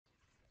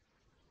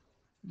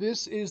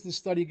This is the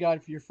study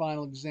guide for your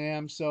final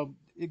exam. So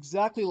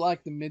exactly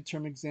like the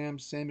midterm exam,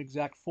 same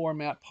exact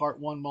format, part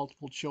one,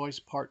 multiple choice,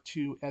 part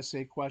two,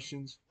 essay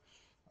questions.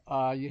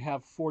 You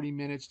have 40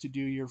 minutes to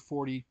do your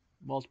 40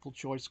 multiple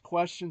choice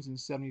questions and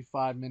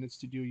 75 minutes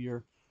to do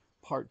your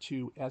part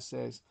two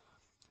essays.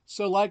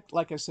 So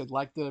like I said,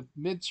 like the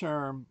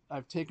midterm,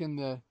 I've taken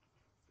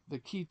the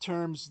key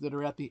terms that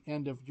are at the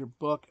end of your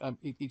book,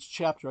 each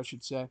chapter, I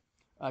should say.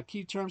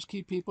 Key terms,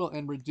 key people,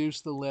 and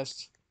reduce the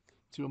list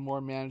to a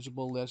more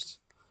manageable list.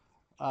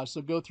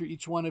 So go through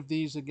each one of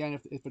these. Again,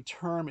 if a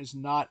term is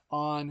not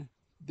on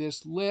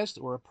this list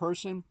or a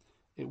person,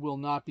 it will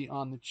not be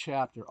on the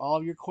chapter. All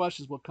of your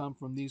questions will come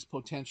from these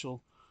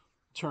potential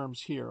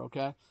terms here,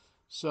 okay?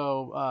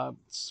 So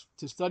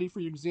to study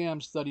for your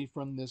exam, study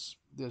from this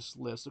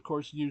list. Of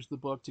course, use the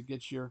book to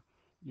get your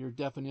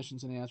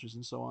definitions and answers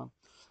and so on.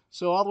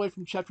 So all the way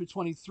from chapter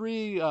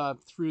 23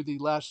 through the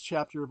last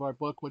chapter of our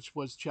book, which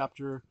was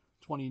chapter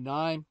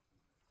 29.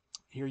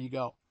 Here you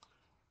go.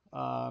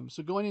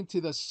 So going into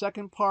the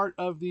second part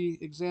of the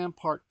exam,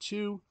 part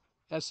two,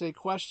 essay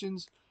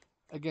questions.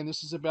 Again,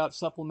 this is about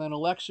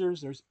supplemental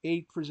lectures. There's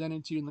 8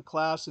 presented to you in the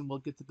class, and we'll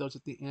get to those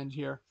at the end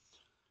here.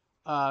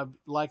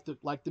 Like the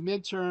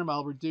midterm,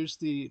 I'll reduce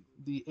the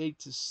 8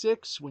 to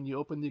 6. When you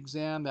open the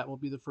exam, that will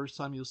be the first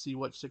time you'll see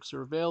what 6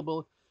 are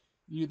available.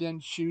 You then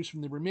choose from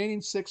the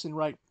remaining 6 and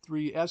write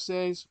 3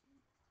 essays.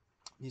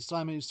 The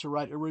assignment is to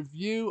write a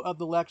review of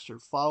the lecture.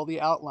 Follow the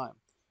outline.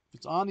 If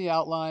it's on the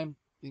outline,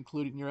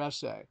 include it in your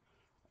essay.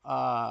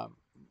 Uh,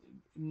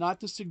 Not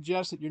to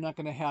suggest that you're not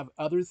going to have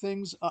other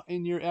things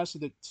in your essay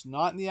that's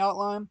not in the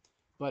outline,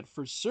 but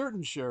for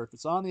certain sure, if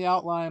it's on the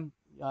outline,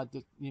 add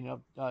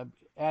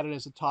it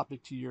as a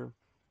topic to your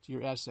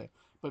essay.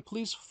 But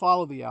please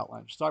follow the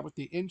outline. Start with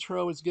the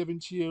intro is given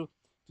to you.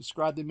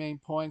 Describe the main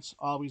points.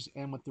 Always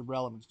end with the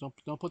relevance.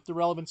 Don't put the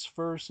relevance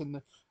first and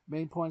the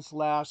main points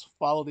last.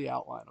 Follow the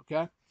outline.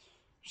 Okay.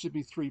 Should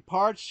be 3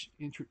 parts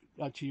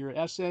to your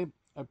essay.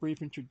 A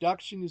brief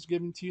introduction is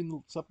given to you in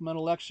the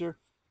supplemental lecture.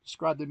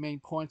 Describe the main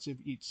points of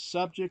each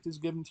subject is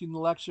given to you in the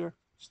lecture.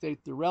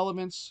 State the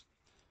relevance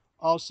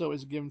also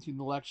is given to you in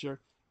the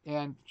lecture.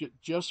 And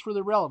just for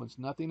the relevance,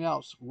 nothing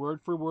else. Word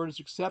for word is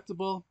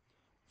acceptable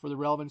for the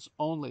relevance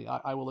only.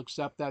 I will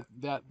accept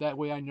that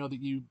way I know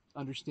that you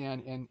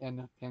understand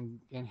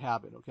and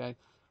have it, okay?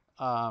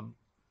 Um,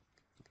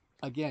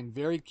 Again,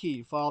 very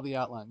key. Follow the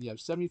outline. You have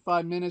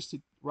 75 minutes to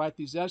write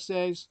these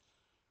essays.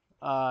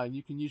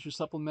 You can use your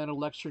supplemental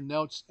lecture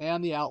notes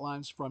and the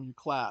outlines from your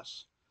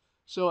class.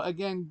 So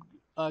again,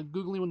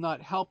 Googling will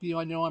not help you.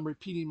 I know I'm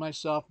repeating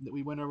myself that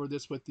we went over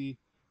this with the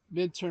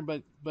midterm,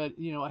 but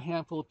a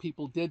handful of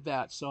people did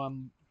that. So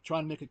I'm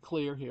trying to make it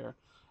clear here.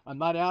 I'm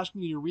not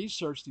asking you to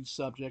research these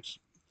subjects.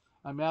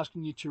 I'm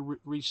asking you to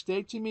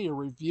restate to me or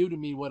review to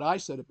me what I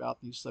said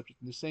about these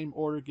subjects in the same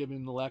order given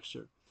in the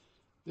lecture.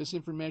 This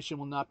information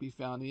will not be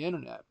found on the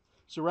internet.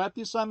 So write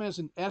the assignment as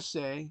an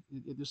essay.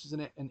 This is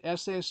an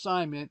essay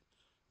assignment,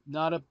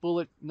 not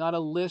a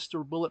list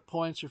or bullet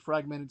points or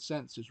fragmented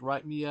sentences.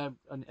 Write me an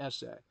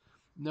essay.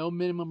 No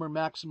minimum or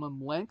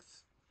maximum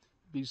length.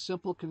 Be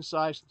simple,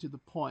 concise, and to the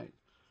point.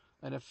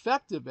 An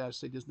effective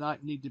essay does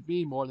not need to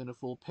be more than a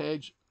full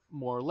page,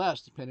 more or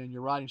less, depending on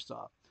your writing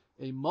style.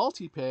 A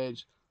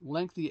multi-page,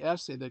 lengthy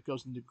essay that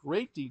goes into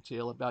great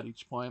detail about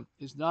each point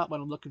is not what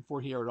I'm looking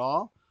for here at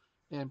all,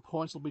 and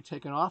points will be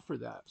taken off for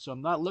that. So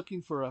I'm not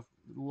looking for a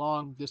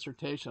long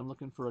dissertation. I'm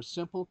looking for a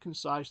simple,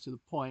 concise, to the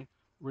point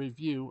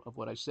review of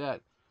what I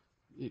said.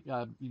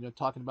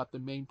 Talking about the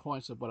main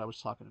points of what I was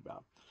talking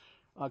about.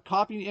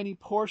 Copying any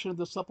portion of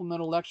the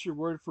supplemental lecture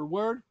word for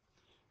word.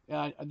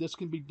 This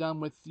can be done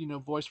with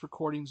voice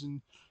recordings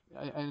and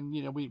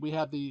we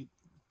have the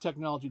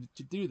technology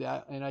to do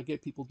that, and I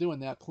get people doing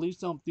that. Please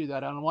don't do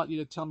that. I don't want you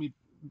to tell me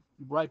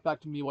right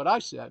back to me what I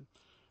said.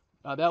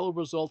 That will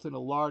result in a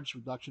large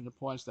reduction of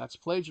points. That's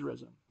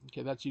plagiarism.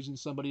 Okay, that's using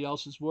somebody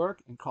else's work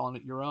and calling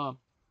it your own.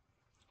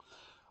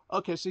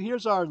 Okay, so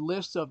here's our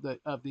list of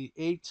the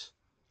 8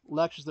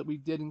 lectures that we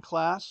did in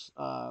class.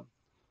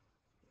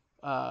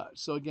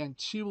 So again,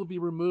 2 will be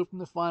removed from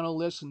the final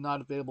list and not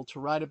available to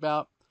write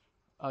about.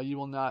 You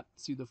will not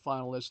see the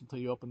final list until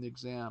you open the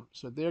exam.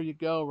 So there you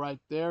go. Right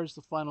there is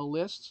the final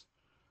list.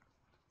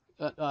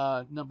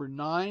 Number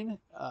 9.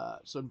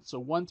 So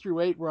 1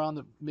 through 8 were on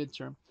the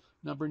midterm.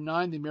 Number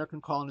 9, the American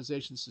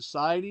Colonization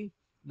Society.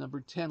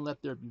 Number 10,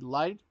 Let There Be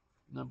Light.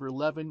 Number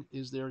 11,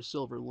 Is There a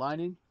Silver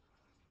Lining?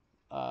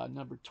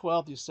 Number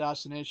 12, the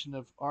assassination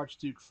of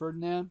Archduke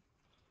Ferdinand.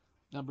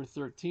 Number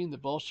 13, the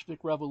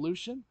Bolshevik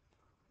Revolution.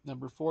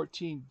 Number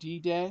 14,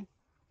 D-Day.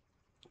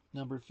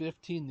 Number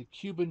 15, the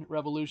Cuban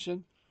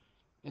Revolution.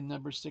 And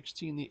number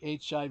 16, the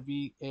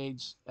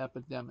HIV/AIDS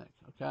epidemic.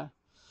 Okay.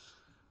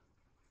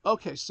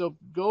 Okay, so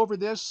go over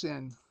this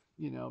and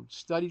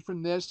study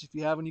from this. If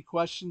you have any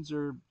questions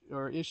or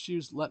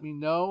issues, let me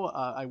know.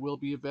 I will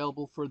be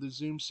available for the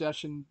Zoom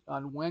session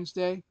on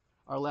Wednesday,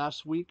 our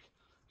last week.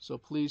 So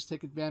please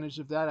take advantage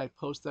of that. I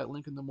post that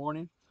link in the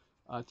morning.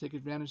 Take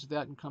advantage of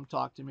that and come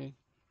talk to me.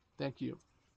 Thank you.